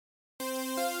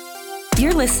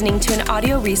You're listening to an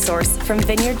audio resource from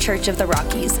Vineyard Church of the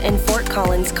Rockies in Fort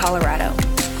Collins, Colorado.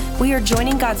 We are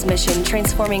joining God's mission,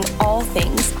 transforming all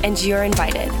things, and you're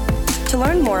invited. To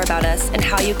learn more about us and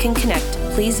how you can connect,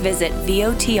 please visit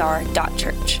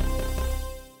votr.church.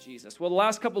 Well, the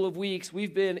last couple of weeks,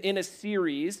 we've been in a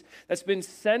series that's been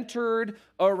centered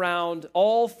around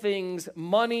all things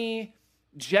money,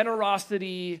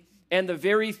 generosity, and the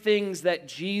very things that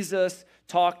Jesus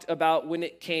talked about when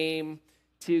it came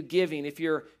to giving. If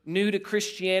you're new to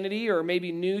Christianity or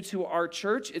maybe new to our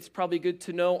church, it's probably good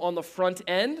to know on the front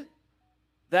end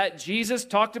that Jesus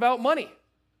talked about money.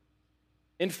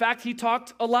 In fact, he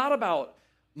talked a lot about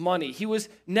money. He was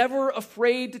never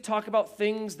afraid to talk about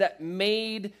things that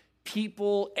made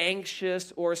people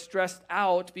anxious or stressed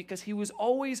out because he was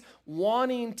always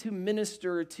wanting to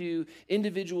minister to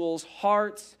individuals'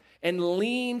 hearts and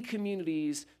lean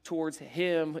communities towards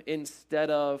him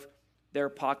instead of their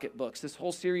pocketbooks. This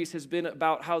whole series has been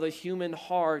about how the human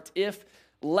heart, if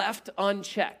left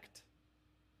unchecked,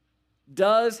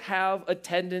 does have a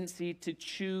tendency to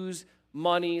choose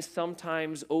money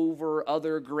sometimes over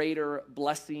other greater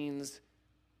blessings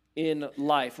in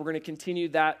life. We're going to continue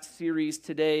that series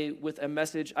today with a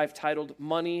message I've titled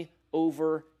Money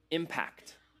Over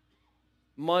Impact.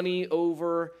 Money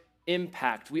over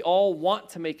impact. We all want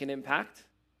to make an impact.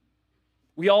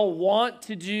 We all want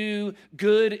to do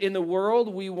good in the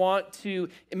world. We want to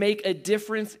make a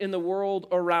difference in the world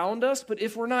around us. But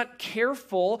if we're not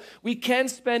careful, we can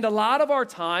spend a lot of our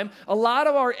time, a lot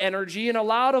of our energy, and a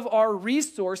lot of our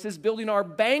resources building our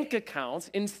bank accounts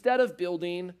instead of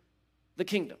building the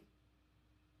kingdom.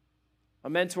 A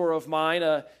mentor of mine,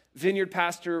 a vineyard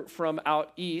pastor from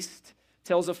out east,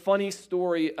 tells a funny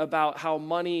story about how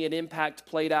money and impact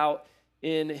played out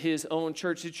in his own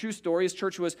church. It's a true story. His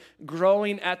church was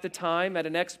growing at the time at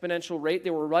an exponential rate.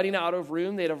 They were running out of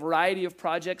room. They had a variety of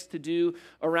projects to do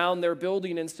around their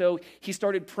building. And so he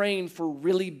started praying for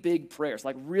really big prayers,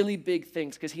 like really big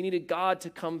things, because he needed God to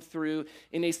come through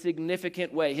in a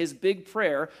significant way. His big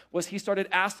prayer was he started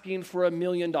asking for $1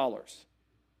 million.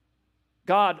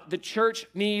 God, the church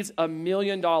needs $1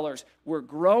 million. We're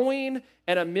growing,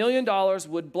 and $1 million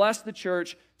would bless the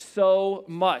church so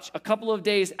much. A couple of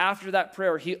days after that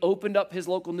prayer, he opened up his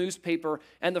local newspaper,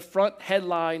 and the front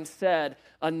headline said,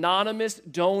 "Anonymous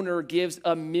donor gives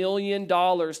 $1 million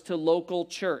to local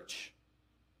church."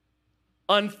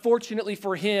 Unfortunately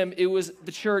for him, it was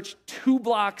the church 2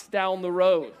 blocks down the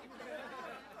road.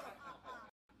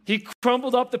 He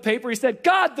crumpled up the paper. He said,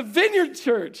 "God, the Vineyard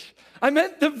Church. I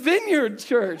meant the Vineyard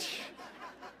Church."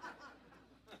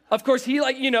 Of course, he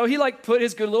put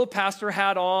his good little pastor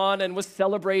hat on and was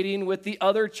celebrating with the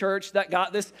other church that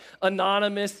got this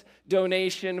anonymous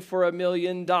donation for $1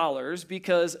 million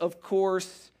because, of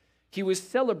course, he was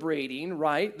celebrating,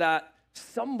 right, that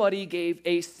somebody gave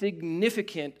a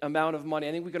significant amount of money.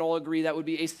 I think we can all agree that would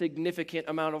be a significant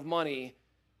amount of money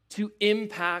to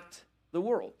impact the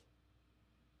world.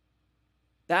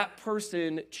 That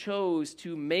person chose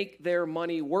to make their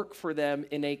money work for them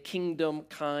in a kingdom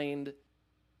kind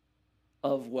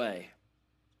of way.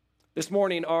 This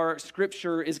morning, our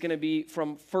scripture is going to be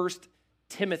from 1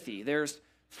 Timothy. There's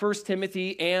 1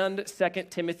 Timothy and 2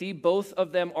 Timothy. Both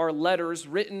of them are letters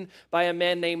written by a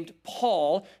man named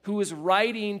Paul, who is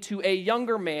writing to a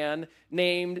younger man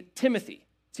named Timothy.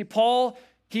 See, Paul,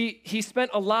 He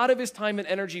spent a lot of his time and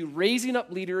energy raising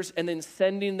up leaders and then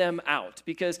sending them out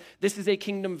because this is a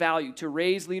kingdom value, to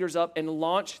raise leaders up and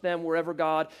launch them wherever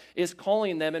God is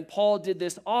calling them. And Paul did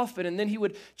this often, and then he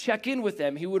would check in with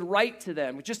them. He would write to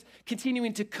them, just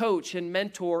continuing to coach and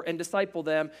mentor and disciple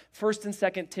them. 1 and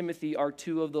 2 Timothy are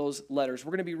 2 of those letters.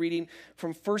 We're going to be reading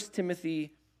from 1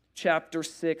 Timothy chapter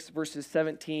 6, verses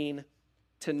 17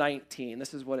 to 19.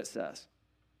 This is what it says.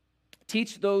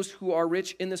 "Teach those who are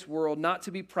rich in this world not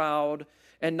to be proud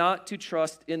and not to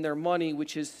trust in their money,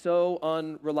 which is so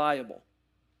unreliable.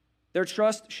 Their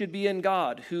trust should be in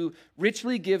God, who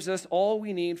richly gives us all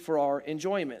we need for our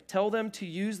enjoyment. Tell them to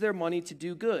use their money to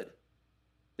do good.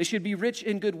 They should be rich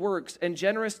in good works and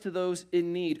generous to those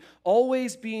in need,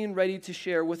 always being ready to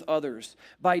share with others.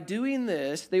 By doing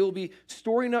this, they will be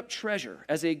storing up treasure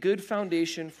as a good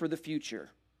foundation for the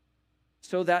future,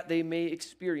 so that they may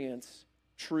experience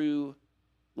true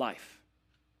life."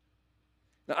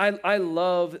 Now, I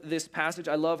love this passage.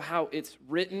 I love how it's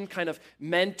written, kind of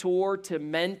mentor to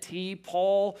mentee,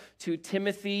 Paul to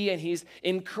Timothy, and he's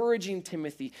encouraging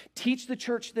Timothy. Teach the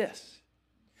church this.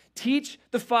 Teach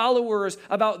the followers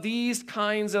about these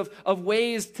kinds of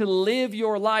ways to live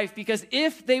your life, because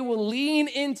if they will lean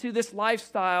into this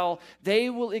lifestyle, they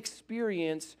will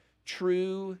experience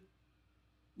true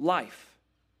life.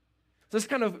 So let's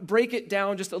kind of break it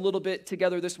down just a little bit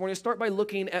together this morning. Start by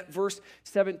looking at verse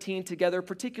 17 together,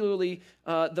 particularly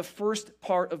the first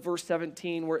part of verse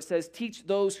 17 where it says, teach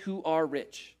those who are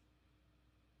rich.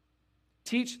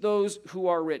 Teach those who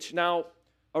are rich. Now,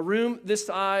 a room this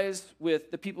size with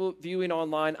the people viewing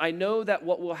online, I know that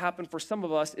what will happen for some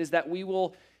of us is that we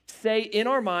will say in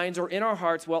our minds or in our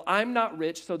hearts, well, I'm not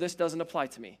rich, so this doesn't apply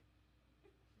to me.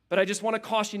 But I just want to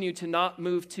caution you to not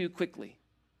move too quickly.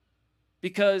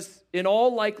 Because in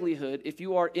all likelihood, if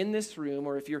you are in this room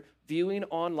or if you're viewing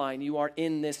online, you are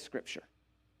in this scripture.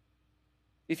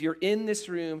 If you're in this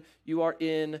room, you are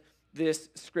in this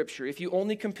scripture. If you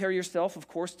only compare yourself, of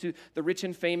course, to the rich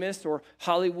and famous or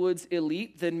Hollywood's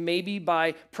elite, then maybe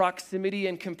by proximity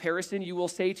and comparison, you will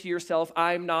say to yourself,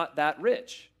 I'm not that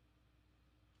rich.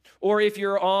 Or if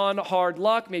you're on hard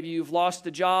luck, maybe you've lost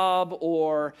a job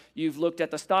or you've looked at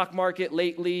the stock market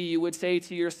lately, you would say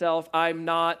to yourself, I'm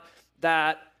not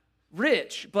that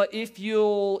rich. But if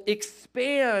you'll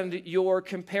expand your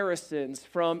comparisons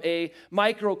from a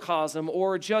microcosm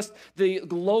or just the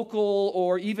local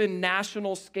or even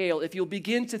national scale, if you'll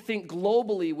begin to think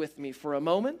globally with me for a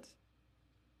moment,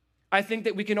 I think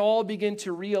that we can all begin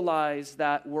to realize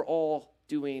that we're all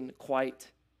doing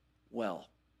quite well.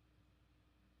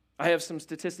 I have some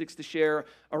statistics to share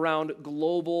around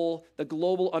the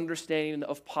global understanding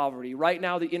of poverty. Right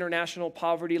now, the international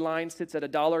poverty line sits at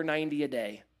 $1.90 a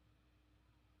day,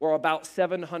 or about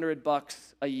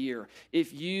 $700 a year.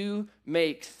 If you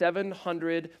make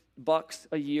 $700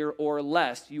 a year or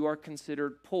less, you are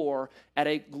considered poor at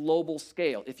a global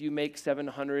scale. If you make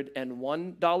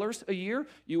 $701 a year,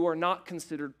 you are not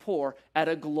considered poor at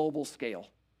a global scale.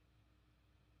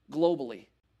 Globally,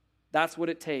 that's what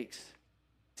it takes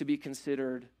to be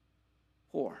considered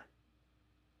poor.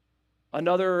 The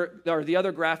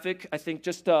other graphic, I think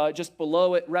just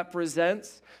below it,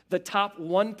 represents the top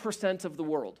 1% of the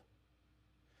world.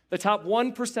 The top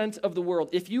 1% of the world.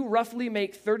 If you roughly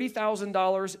make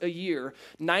 $30,000 a year,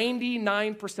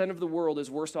 99% of the world is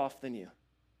worse off than you.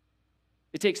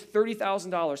 It takes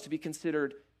 $30,000 to be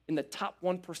considered in the top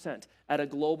 1% at a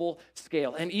global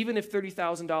scale. And even if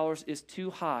 $30,000 is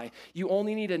too high, you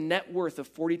only need a net worth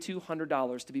of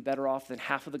 $4,200 to be better off than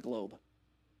half of the globe.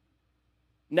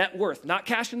 Net worth, not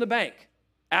cash in the bank.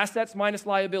 Assets minus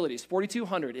liabilities,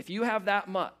 $4,200. If you have that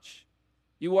much,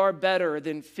 you are better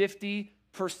than 50%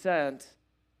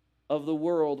 of the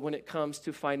world when it comes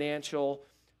to financial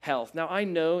health. Now, I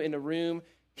know in a room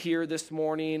here this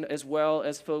morning, as well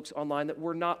as folks online, that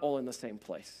we're not all in the same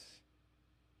place.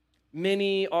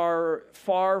 Many are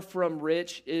far from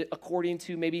rich according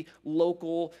to maybe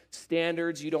local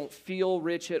standards. You don't feel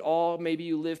rich at all. Maybe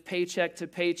you live paycheck to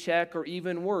paycheck, or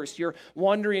even worse, you're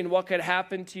wondering what could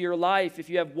happen to your life if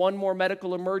you have one more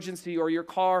medical emergency or your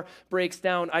car breaks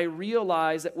down. I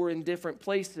realize that we're in different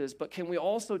places, but can we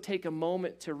also take a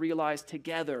moment to realize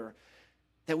together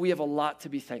that we have a lot to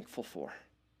be thankful for?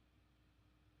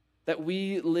 That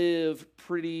we live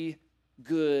pretty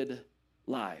good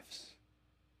lives.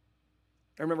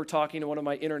 I remember talking to one of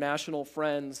my international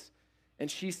friends, and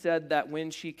she said that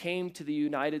when she came to the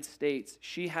United States,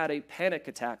 she had a panic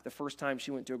attack the first time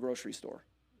she went to a grocery store.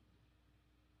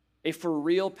 A for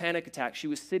real panic attack. She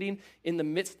was sitting in the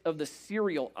midst of the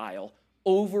cereal aisle,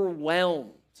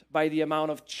 overwhelmed by the amount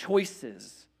of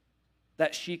choices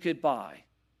that she could buy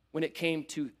when it came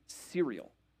to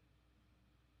cereal.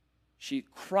 She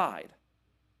cried,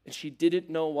 and she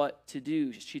didn't know what to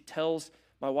do. She tells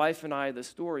my wife and I the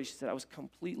story. She said, I was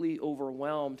completely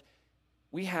overwhelmed.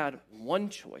 We had one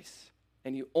choice,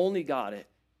 and you only got it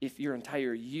if your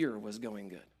entire year was going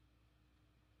good.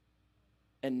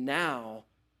 And now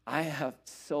I have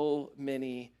so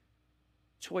many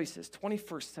choices.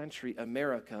 21st century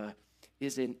America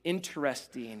is an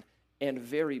interesting and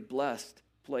very blessed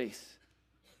place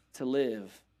to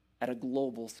live at a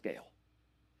global scale.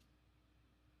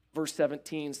 Verse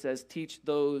 17 says, teach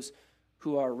those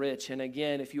who are rich. And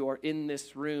again, if you are in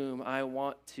this room, I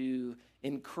want to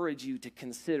encourage you to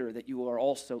consider that you are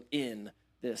also in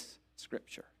this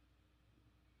scripture.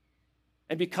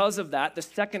 And because of that, the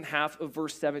second half of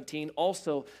verse 17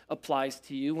 also applies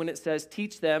to you when it says,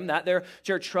 teach them that their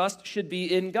trust should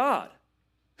be in God,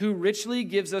 who richly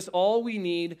gives us all we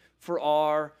need for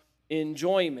our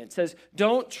enjoyment. It says,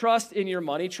 don't trust in your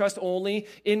money, trust only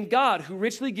in God, who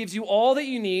richly gives you all that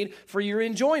you need for your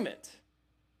enjoyment.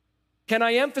 Can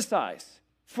I emphasize?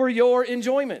 For your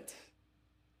enjoyment.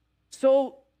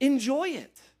 So enjoy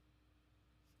it.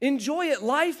 Enjoy it.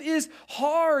 Life is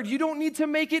hard. You don't need to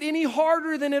make it any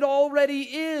harder than it already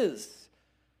is.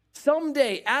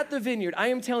 Someday at the Vineyard, I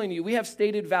am telling you, we have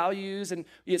stated values, and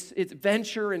it's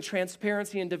venture and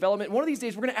transparency and development. One of these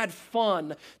days, we're going to add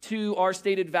fun to our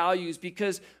stated values,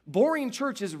 because boring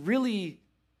church is really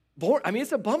boring. I mean,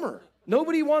 it's a bummer.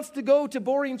 Nobody wants to go to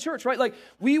boring church, right? Like,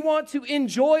 we want to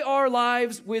enjoy our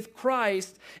lives with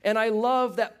Christ, and I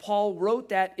love that Paul wrote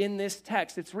that in this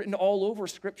text. It's written all over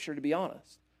Scripture, to be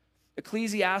honest.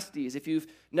 Ecclesiastes, if you've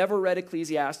never read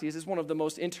Ecclesiastes, is one of the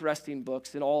most interesting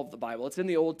books in all of the Bible. It's in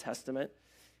the Old Testament.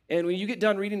 And when you get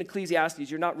done reading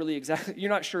Ecclesiastes, you're not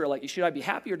sure, like, should I be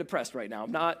happy or depressed right now?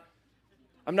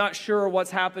 I'm not sure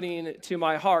what's happening to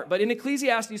my heart. But in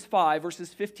Ecclesiastes 5,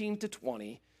 verses 15 to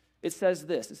 20, it says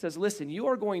this. It says, listen, you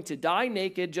are going to die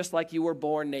naked just like you were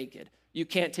born naked. You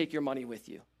can't take your money with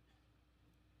you.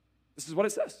 This is what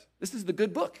it says. This is the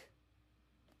good book.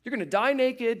 You're going to die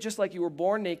naked just like you were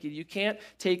born naked. You can't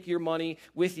take your money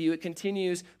with you. It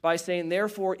continues by saying,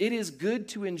 therefore, it is good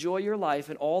to enjoy your life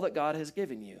and all that God has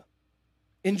given you.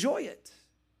 Enjoy it,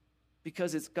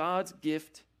 because it's God's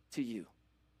gift to you.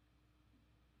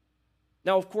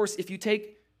 Now, of course, if you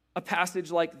take a passage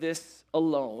like this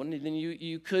alone, then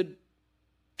you could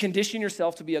condition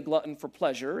yourself to be a glutton for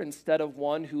pleasure instead of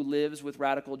one who lives with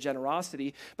radical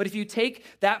generosity. But if you take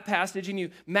that passage and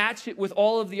you match it with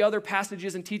all of the other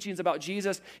passages and teachings about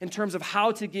Jesus in terms of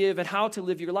how to give and how to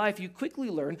live your life, you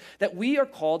quickly learn that we are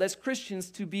called as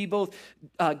Christians to be both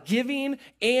giving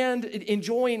and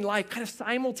enjoying life kind of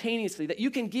simultaneously, that you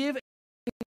can give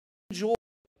and enjoy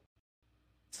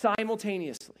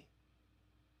simultaneously.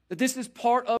 That this is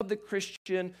part of the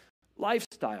Christian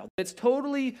lifestyle. It's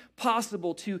totally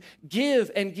possible to give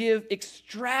and give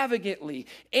extravagantly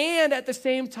and at the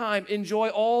same time enjoy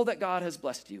all that God has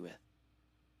blessed you with.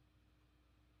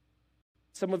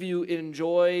 Some of you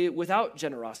enjoy without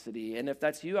generosity, and if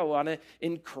that's you, I want to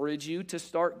encourage you to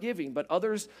start giving. But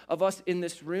others of us in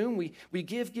this room, we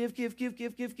give,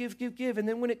 and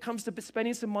then when it comes to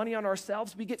spending some money on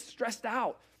ourselves, we get stressed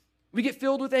out. We get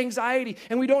filled with anxiety,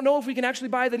 and we don't know if we can actually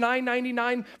buy the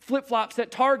 $9.99 flip-flops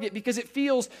at Target because it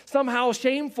feels somehow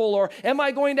shameful, or am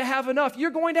I going to have enough?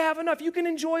 You're going to have enough. You can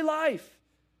enjoy life.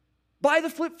 Buy the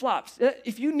flip-flops.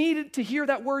 If you needed to hear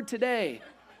that word today,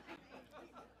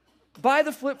 buy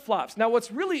the flip-flops. Now, what's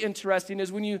really interesting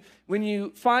is when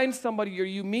you find somebody or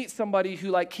you meet somebody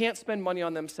who can't spend money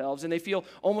on themselves and they feel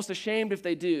almost ashamed if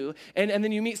they do, and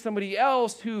then you meet somebody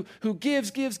else who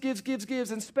gives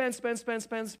and spends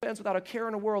without a care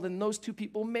in the world, and those two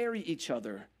people marry each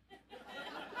other.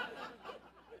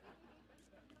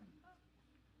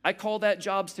 I call that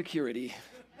job security.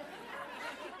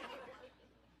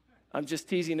 I'm just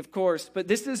teasing, of course, but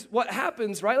this is what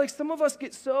happens, right? Like, some of us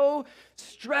get so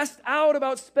stressed out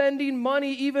about spending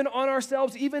money even on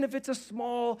ourselves, even if it's a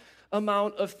small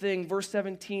amount of thing. Verse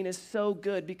 17 is so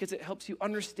good because it helps you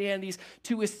understand these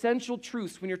two essential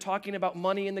truths when you're talking about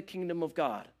money in the kingdom of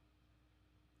God.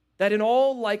 That in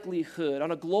all likelihood,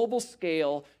 on a global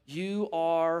scale, you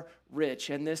are rich,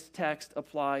 and this text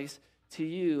applies to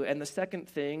you. And the second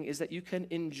thing is that you can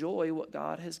enjoy what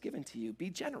God has given to you. Be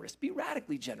generous. Be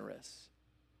radically generous.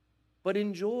 But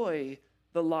enjoy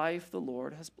the life the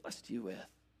Lord has blessed you with.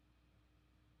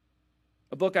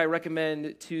 A book I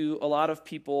recommend to a lot of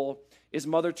people is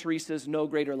Mother Teresa's No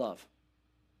Greater Love.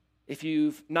 If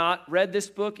you've not read this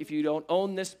book, if you don't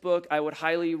own this book, I would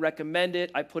highly recommend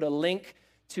it. I put a link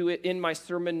to it in my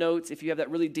sermon notes. If you have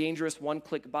that really dangerous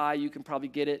one-click buy, you can probably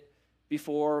get it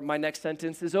before my next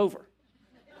sentence is over.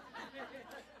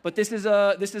 But this is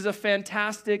a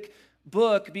fantastic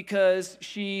book because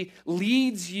she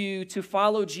leads you to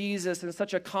follow Jesus in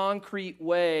such a concrete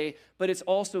way, but it's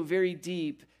also very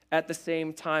deep at the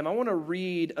same time. I want to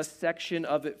read a section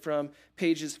of it from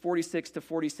pages 46 to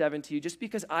 47 to you, just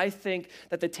because I think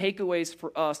that the takeaways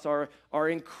for us are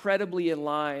incredibly in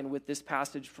line with this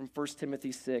passage from 1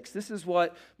 Timothy 6. This is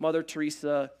what Mother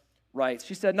Teresa writes.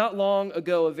 She said, "Not long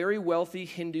ago, a very wealthy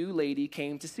Hindu lady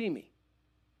came to see me.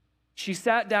 She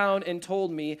sat down and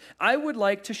told me, 'I would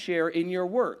like to share in your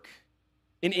work.'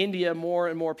 In India, more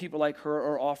and more people like her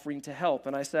are offering to help."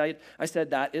 And I said,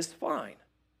 "That is fine."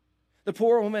 The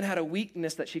poor woman had a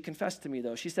weakness that she confessed to me,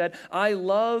 though. She said, "I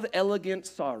love elegant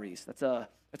saris." That's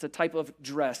a type of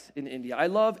dress in India. "I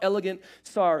love elegant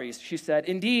saris," she said.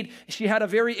 Indeed, she had a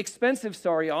very expensive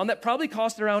sari on that probably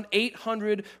cost around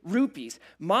 800 rupees.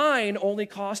 Mine only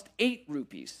cost 8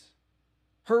 rupees.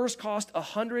 Hers cost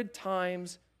 100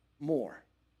 times more.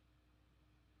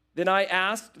 Then I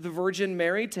asked the Virgin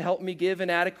Mary to help me give an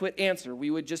adequate answer.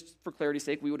 We would, just for clarity's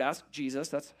sake, we would ask Jesus.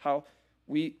 That's how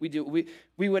we do.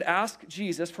 We would ask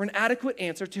Jesus for an adequate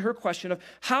answer to her question of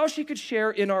how she could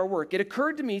share in our work. It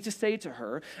occurred to me to say to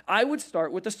her, I would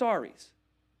start with the saris.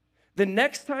 The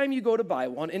next time you go to buy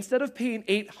one, instead of paying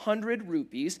 800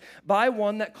 rupees, buy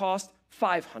one that costs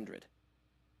 500.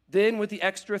 Then with the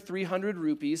extra 300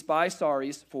 rupees, buy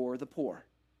saris for the poor.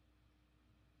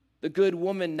 The good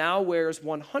woman now wears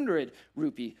 100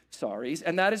 rupee saris,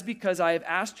 and that is because I have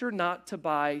asked her not to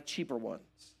buy cheaper ones.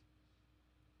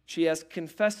 She has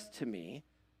confessed to me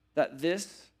that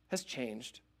this has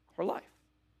changed her life.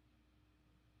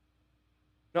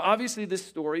 Now, obviously, this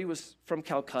story was from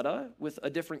Calcutta with a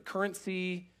different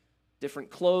currency, different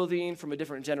clothing, from a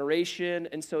different generation.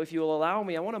 And so if you will allow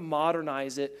me, I want to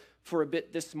modernize it for a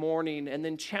bit this morning and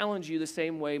then challenge you the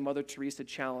same way Mother Teresa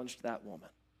challenged that woman.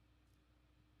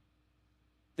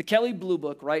 The Kelley Blue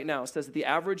Book right now says that the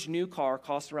average new car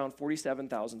costs around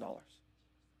 $47,000.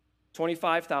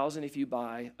 $25,000 if you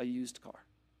buy a used car.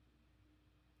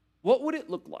 What would it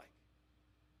look like?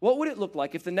 What would it look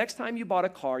like if the next time you bought a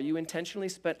car, you intentionally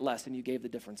spent less and you gave the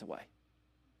difference away?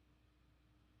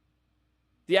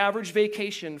 The average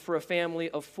vacation for a family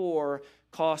of 4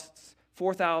 costs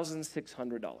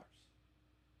 $4,600.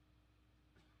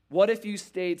 What if you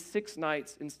stayed 6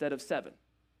 nights instead of 7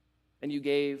 and you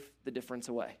gave the difference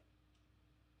away?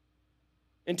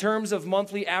 In terms of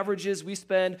monthly averages, we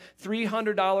spend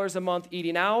 $300 a month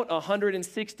eating out,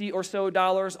 $160 or so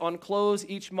on clothes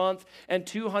each month, and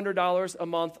 $200 a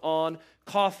month on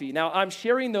coffee. Now, I'm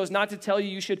sharing those not to tell you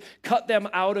you should cut them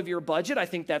out of your budget. I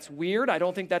think that's weird. I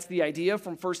don't think that's the idea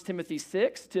from 1 Timothy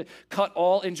 6, to cut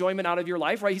all enjoyment out of your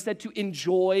life, right? He said to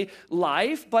enjoy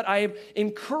life, but I am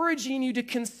encouraging you to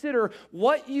consider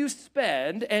what you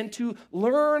spend and to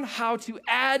learn how to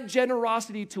add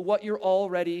generosity to what you're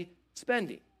already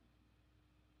spending.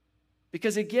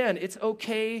 Because again, it's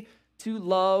okay to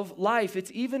love life.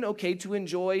 It's even okay to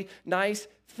enjoy nice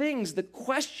things. The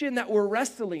question that we're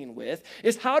wrestling with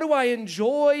is, how do I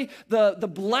enjoy the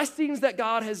blessings that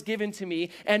God has given to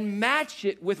me and match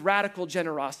it with radical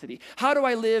generosity? How do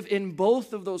I live in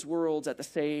both of those worlds at the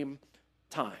same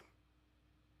time?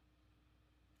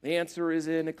 The answer is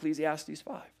in Ecclesiastes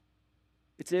 5.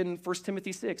 It's in 1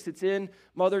 Timothy 6. It's in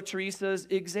Mother Teresa's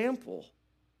example.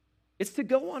 It's to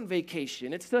go on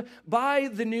vacation. It's to buy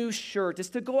the new shirt. It's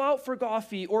to go out for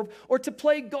coffee or to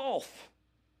play golf.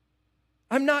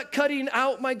 I'm not cutting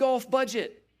out my golf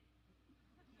budget.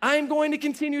 I'm going to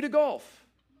continue to golf.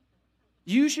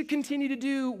 You should continue to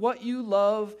do what you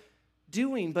love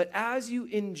doing, but as you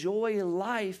enjoy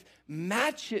life,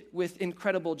 match it with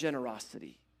incredible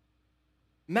generosity.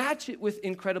 Match it with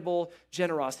incredible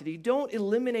generosity. Don't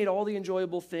eliminate all the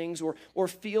enjoyable things or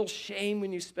feel shame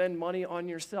when you spend money on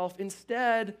yourself.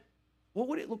 Instead, what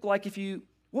would it look like if you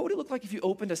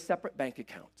opened a separate bank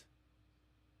account?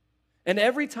 And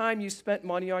every time you spent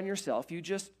money on yourself, you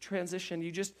just transitioned,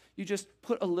 you just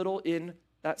put a little in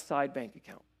that side bank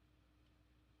account.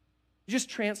 You just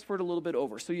transferred a little bit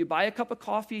over. So you buy a cup of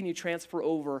coffee and you transfer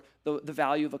over the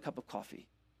value of a cup of coffee.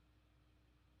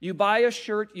 You buy a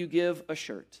shirt, you give a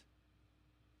shirt.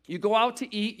 You go out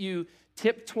to eat, you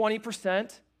tip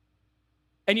 20%,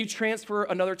 and you transfer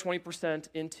another 20%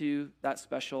 into that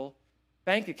special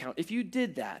bank account. If you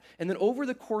did that, and then over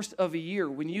the course of a year,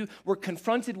 when you were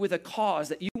confronted with a cause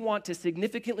that you want to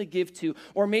significantly give to,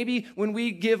 or maybe when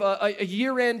we give a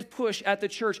year-end push at the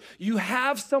church, you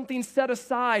have something set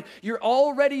aside, you're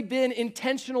already been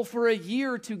intentional for a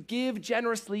year to give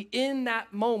generously in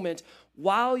that moment,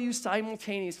 while you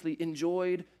simultaneously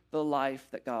enjoyed the life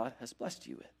that God has blessed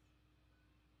you with.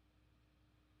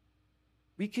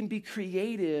 We can be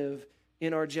creative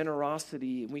in our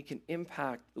generosity, and we can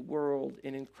impact the world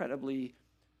in incredibly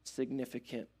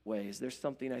significant ways. There's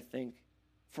something, I think,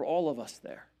 for all of us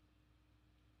there,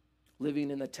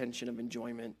 living in the tension of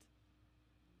enjoyment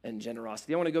and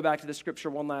generosity. I want to go back to the scripture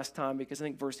one last time, because I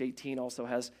think verse 18 also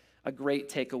has a great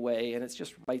takeaway, and it's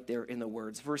just right there in the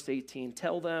words. Verse 18,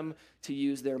 tell them to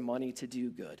use their money to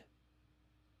do good.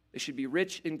 They should be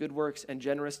rich in good works and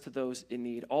generous to those in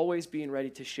need, always being ready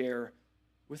to share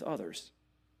with others.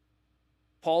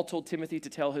 Paul told Timothy to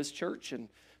tell his church, and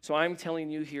so I'm telling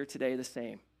you here today the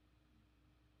same.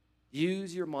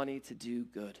 Use your money to do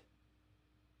good.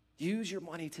 Use your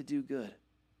money to do good.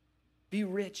 Be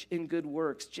rich in good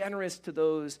works, generous to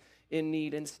those in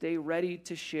need, and stay ready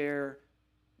to share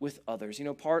with others. You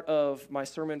know, part of my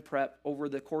sermon prep over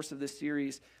the course of this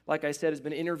series, like I said, has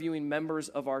been interviewing members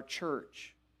of our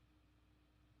church.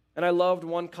 And I loved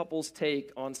one couple's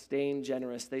take on staying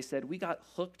generous. They said, we got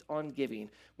hooked on giving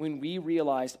when we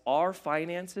realized our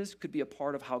finances could be a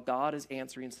part of how God is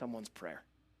answering someone's prayer.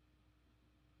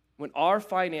 When our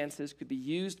finances could be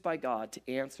used by God to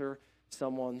answer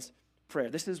someone's prayer.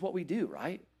 This is what we do,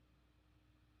 right?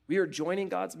 We are joining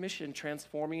God's mission,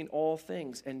 transforming all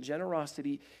things, and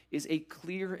generosity is a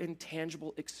clear and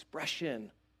tangible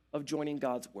expression of joining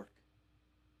God's work.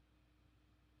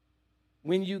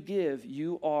 When you give,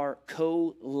 you are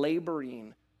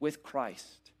co-laboring with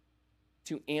Christ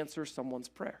to answer someone's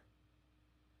prayer.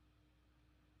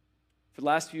 For the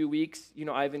last few weeks,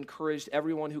 I've encouraged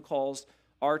everyone who calls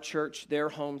our church their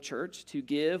home church to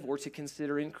give or to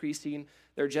consider increasing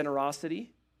their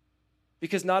generosity.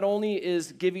 Because not only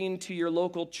is giving to your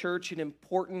local church an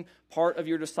important part of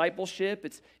your discipleship,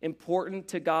 it's important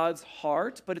to God's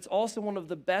heart, but it's also one of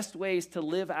the best ways to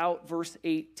live out verse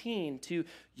 18, to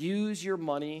use your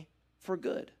money for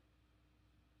good.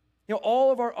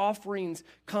 All of our offerings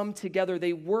come together.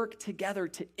 They work together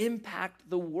to impact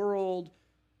the world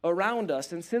around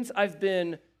us. And since I've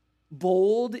been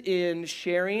bold in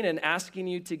sharing and asking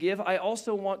you to give, I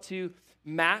also want to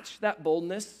match that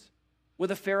boldness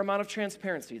with a fair amount of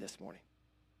transparency this morning.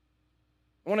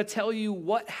 I want to tell you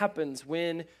what happens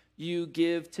when you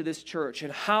give to this church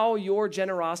and how your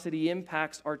generosity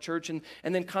impacts our church and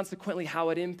then consequently how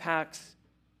it impacts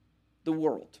the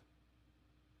world.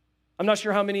 I'm not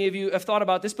sure how many of you have thought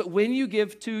about this, but when you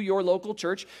give to your local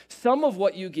church, some of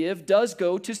what you give does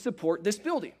go to support this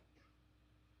building.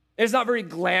 It's not very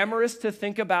glamorous to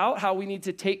think about how we need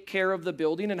to take care of the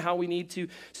building and how we need to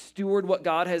steward what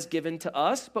God has given to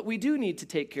us, but we do need to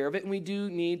take care of it and we do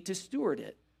need to steward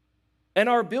it. And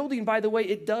our building, by the way,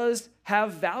 it does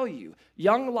have value.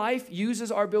 Young Life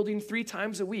uses our building 3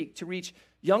 times a week to reach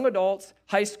young adults,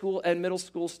 high school, and middle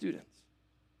school students.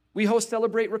 We host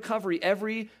Celebrate Recovery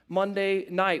every Monday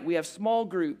night. We have small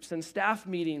groups and staff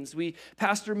meetings. We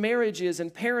pastor marriages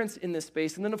and parents in this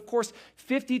space. And then, of course,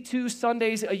 52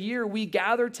 Sundays a year, we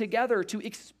gather together to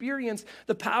experience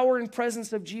the power and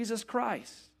presence of Jesus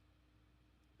Christ.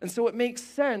 And so it makes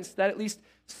sense that at least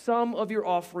some of your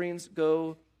offerings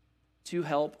go to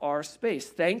help our space.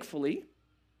 Thankfully,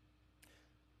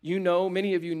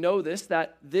 many of you know this,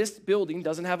 that this building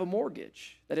doesn't have a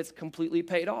mortgage, that it's completely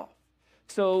paid off.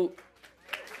 So,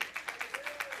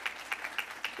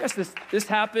 yes, this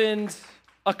happened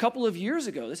a couple of years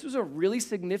ago. This was a really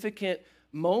significant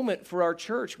moment for our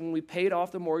church when we paid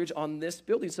off the mortgage on this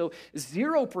building. So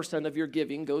 0% of your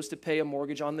giving goes to pay a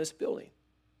mortgage on this building.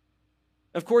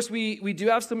 Of course, we do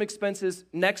have some expenses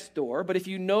next door, but if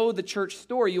you know the church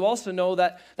story, you also know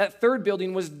that that third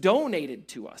building was donated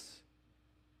to us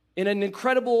in an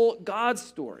incredible God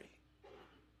story.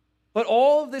 But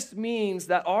all of this means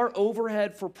that our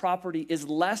overhead for property is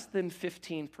less than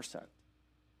 15%.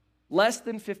 Less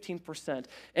than 15%.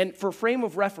 And for frame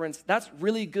of reference, that's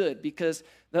really good because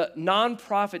the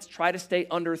nonprofits try to stay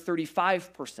under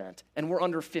 35%, and we're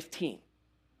under 15%.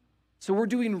 So we're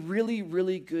doing really,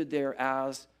 really good there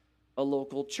as a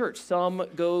local church. Some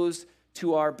goes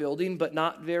to our building, but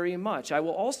not very much. I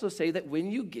will also say that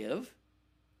when you give,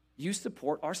 you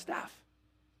support our staff.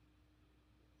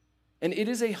 And it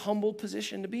is a humble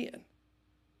position to be in.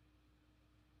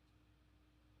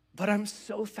 But I'm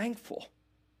so thankful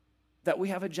that we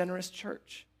have a generous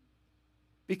church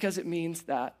because it means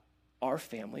that our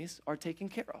families are taken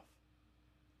care of.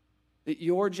 That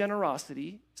your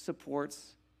generosity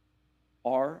supports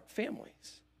our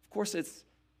families. Of course, it's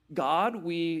God.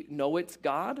 We know it's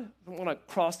God. I don't want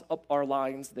to cross up our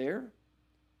lines there.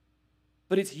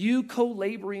 But it's you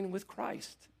co-laboring with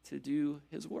Christ to do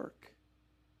his work.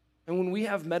 And when we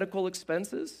have medical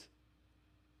expenses,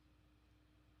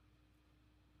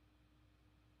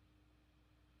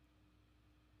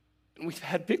 and we've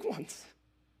had big ones,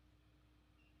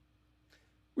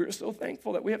 we're so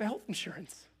thankful that we have health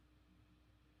insurance.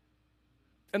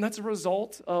 And that's a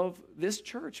result of this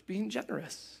church being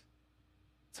generous.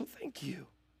 So thank you.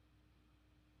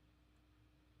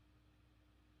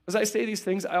 As I say these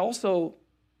things, I also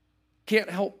can't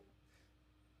help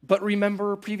but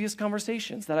remember previous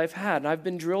conversations that I've had. And I've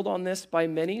been drilled on this by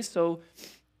many, so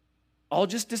I'll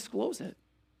just disclose it.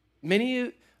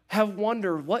 Many have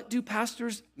wondered, what do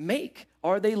pastors make?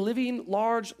 Are they living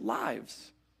large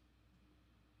lives?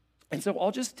 And so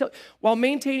I'll just tell, while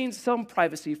maintaining some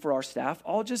privacy for our staff,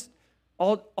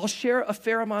 I'll share a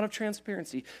fair amount of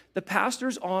transparency. The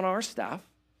pastors on our staff,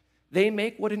 they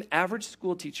make what an average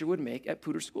school teacher would make at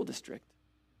Poudre School District.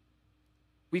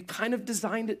 We've kind of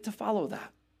designed it to follow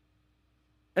that.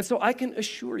 And so I can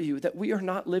assure you that we are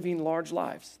not living large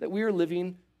lives, that we are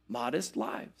living modest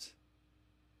lives.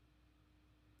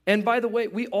 And by the way,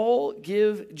 we all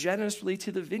give generously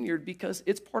to the vineyard because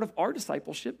it's part of our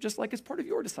discipleship, just like it's part of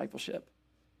your discipleship.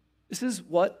 This is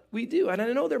what we do. And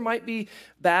I know there might be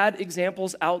bad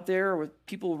examples out there with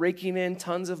people raking in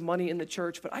tons of money in the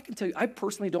church, but I can tell you, I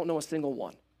personally don't know a single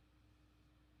one.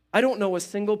 I don't know a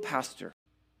single pastor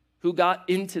who got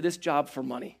into this job for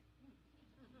money.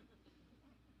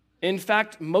 In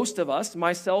fact, most of us,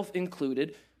 myself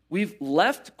included, we've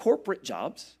left corporate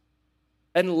jobs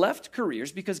and left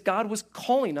careers because God was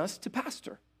calling us to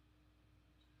pastor.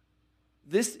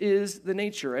 This is the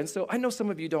nature. And so I know some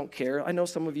of you don't care. I know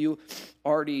some of you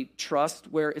already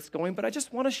trust where it's going, but I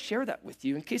just want to share that with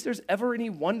you in case there's ever any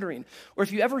wondering. Or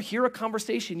if you ever hear a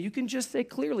conversation, you can just say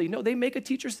clearly, no, they make a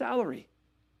teacher's salary.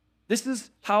 This is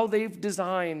how they've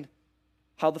designed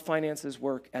how the finances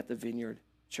work at the Vineyard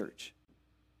Church.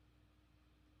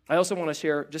 I also want to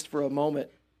share just for a moment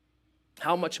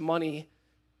how much money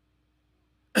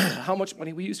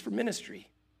we use for ministry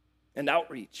and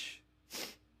outreach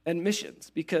and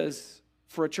missions, because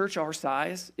for a church our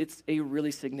size, it's a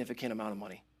really significant amount of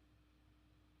money.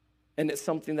 And it's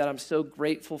something that I'm so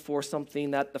grateful for,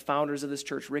 something that the founders of this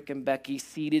church, Rick and Becky,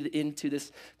 seeded into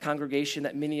this congregation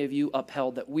that many of you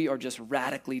upheld, that we are just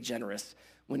radically generous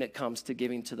when it comes to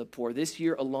giving to the poor. This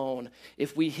year alone,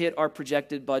 if we hit our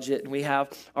projected budget and we have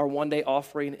our one-day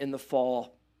offering in the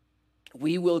fall,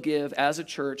 we will give, as a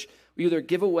church, we either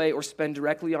give away or spend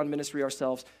directly on ministry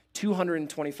ourselves,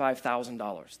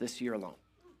 $225,000 this year alone.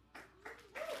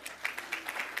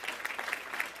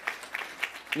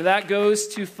 And that goes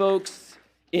to folks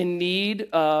in need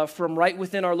from right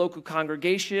within our local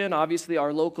congregation, obviously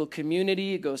our local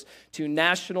community. It goes to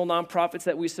national nonprofits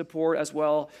that we support as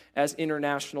well as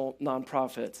international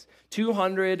nonprofits.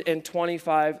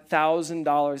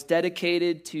 $225,000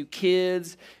 dedicated to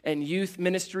kids and youth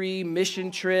ministry,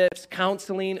 mission trips,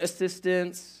 counseling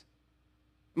assistance.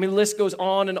 I mean, the list goes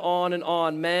on and on and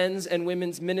on. Men's and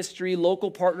women's ministry, local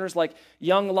partners like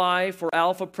Young Life or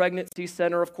Alpha Pregnancy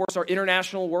Center. Of course, our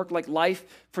international work like Life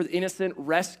for the Innocent,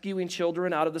 rescuing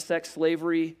children out of the sex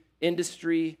slavery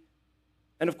industry.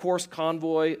 And of course,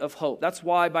 Convoy of Hope. That's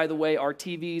why, by the way, our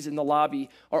TVs in the lobby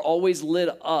are always lit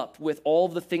up with all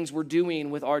the things we're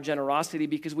doing with our generosity,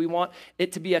 because we want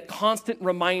it to be a constant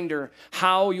reminder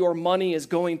how your money is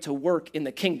going to work in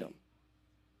the kingdom.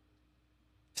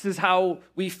 This is how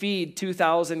we feed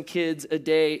 2,000 kids a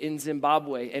day in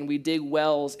Zimbabwe, and we dig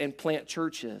wells and plant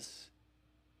churches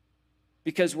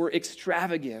because we're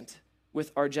extravagant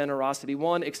with our generosity.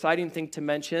 One exciting thing to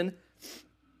mention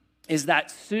is that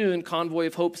soon Convoy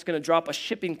of Hope is going to drop a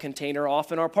shipping container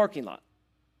off in our parking lot.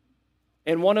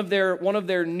 And one of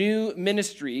their new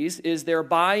ministries is they're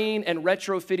buying and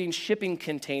retrofitting shipping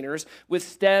containers with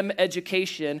STEM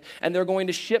education, and they're going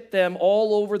to ship them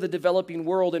all over the developing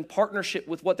world in partnership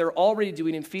with what they're already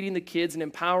doing in feeding the kids and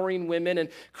empowering women and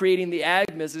creating the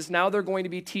ag business. Now they're going to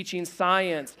be teaching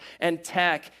science and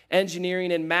tech,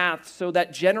 engineering and math, so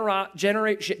that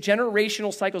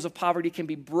generational cycles of poverty can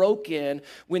be broken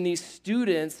when these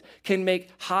students can get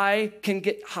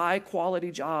high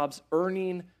quality jobs,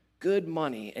 earning good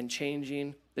money and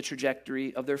changing the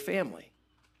trajectory of their family.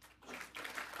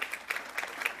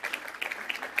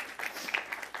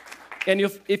 And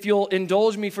if you'll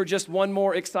indulge me for just one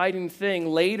more exciting thing,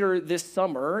 later this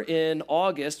summer in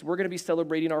August, we're going to be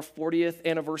celebrating our 40th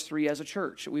anniversary as a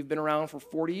church. We've been around for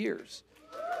 40 years.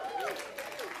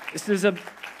 This is a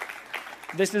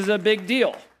big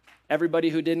deal.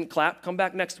 Everybody who didn't clap, come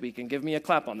back next week and give me a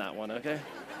clap on that one, okay?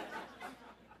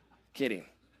 Kidding.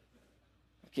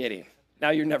 Now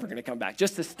you're never going to come back,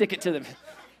 just to stick it to them.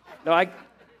 No,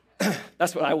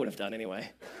 that's what I would have done anyway.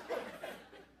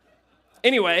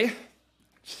 Anyway,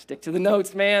 stick to the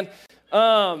notes, man.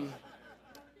 We're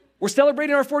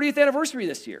celebrating our 40th anniversary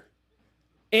this year.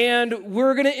 And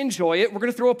we're going to enjoy it. We're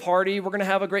going to throw a party. We're going to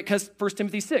have a great, because 1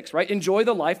 Timothy 6, right? Enjoy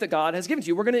the life that God has given to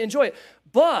you. We're going to enjoy it.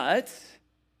 But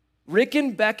Rick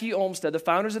and Becky Olmsted, the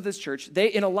founders of this church,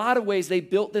 in a lot of ways, they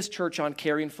built this church on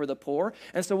caring for the poor.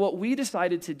 And so what we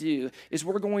decided to do is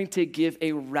we're going to give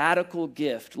a radical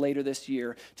gift later this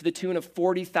year to the tune of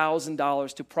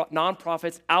 $40,000 to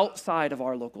nonprofits outside of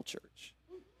our local church.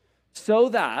 So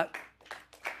that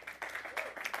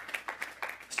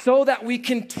we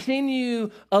continue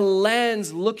a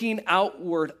lens looking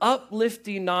outward,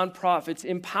 uplifting nonprofits,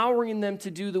 empowering them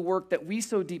to do the work that we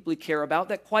so deeply care about,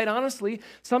 that quite honestly,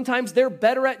 sometimes they're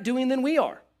better at doing than we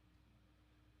are.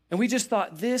 And we just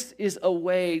thought this is a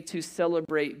way to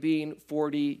celebrate being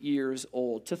 40 years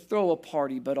old, to throw a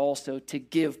party, but also to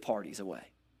give parties away.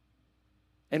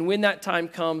 And when that time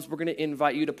comes, we're going to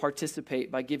invite you to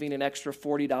participate by giving an extra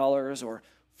 $40 or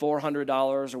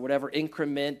 $400 or whatever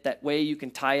increment. That way you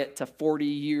can tie it to 40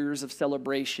 years of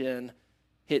celebration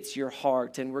hits your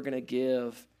heart, and we're going to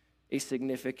give a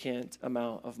significant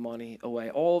amount of money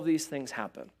away. All of these things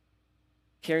happen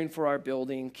caring for our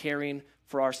building, caring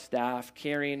for our staff,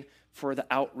 caring for the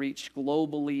outreach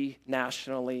globally,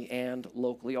 nationally, and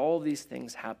locally. All of these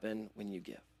things happen when you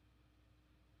give.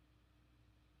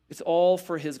 It's all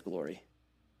for his glory.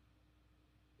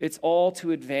 It's all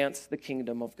to advance the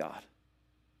kingdom of God.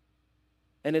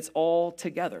 And it's all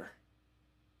together.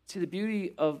 See, the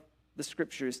beauty of the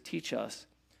scriptures teach us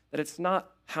that it's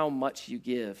not how much you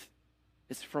give,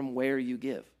 it's from where you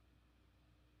give.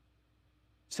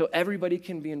 So everybody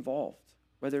can be involved,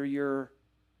 whether you're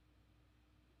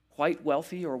quite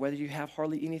wealthy or whether you have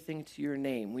hardly anything to your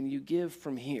name. When you give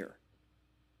from here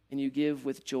and you give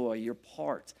with joy, you're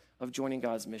part of joining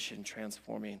God's mission,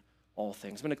 transforming all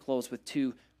things. I'm going to close with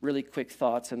two really quick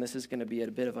thoughts, and this is going to be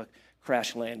a bit of a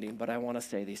crash landing, but I want to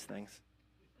say these things.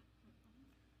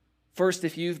 First,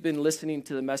 if you've been listening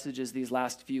to the messages these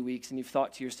last few weeks and you've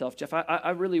thought to yourself, Jeff,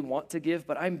 I really want to give,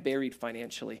 but I'm buried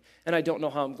financially, and I don't know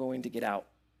how I'm going to get out,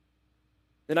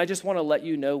 then I just want to let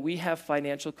you know we have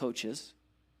financial coaches,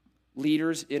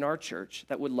 leaders in our church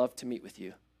that would love to meet with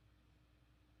you.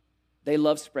 They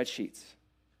love spreadsheets,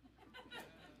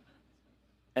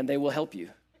 and they will help you.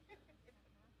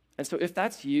 And so if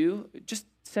that's you, just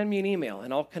send me an email,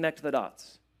 and I'll connect the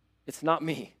dots. It's not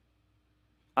me.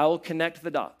 I will connect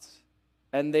the dots.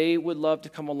 And they would love to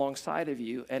come alongside of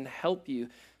you and help you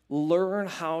learn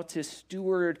how to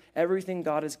steward everything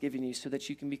God has given you so that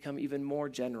you can become even more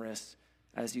generous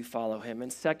as you follow him.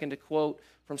 And second, a quote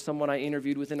from someone I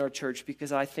interviewed within our church,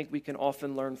 because I think we can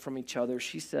often learn from each other.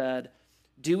 She said,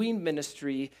 "Doing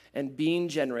ministry and being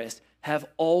generous have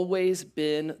always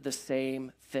been the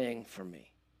same thing for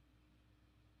me."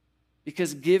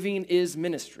 Because giving is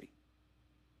ministry.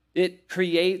 It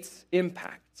creates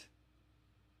impact.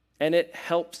 And it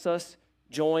helps us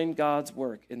join God's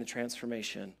work in the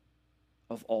transformation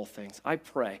of all things. I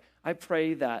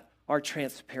pray that our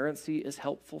transparency is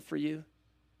helpful for you.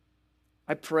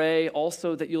 I pray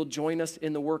also that you'll join us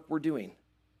in the work we're doing.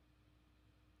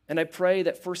 And I pray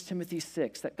that 1 Timothy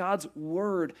 6, that God's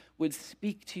word would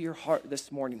speak to your heart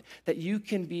this morning, that you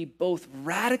can be both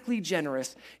radically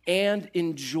generous and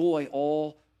enjoy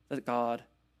all that God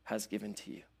has given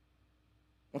to you.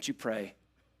 Won't you pray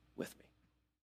with me?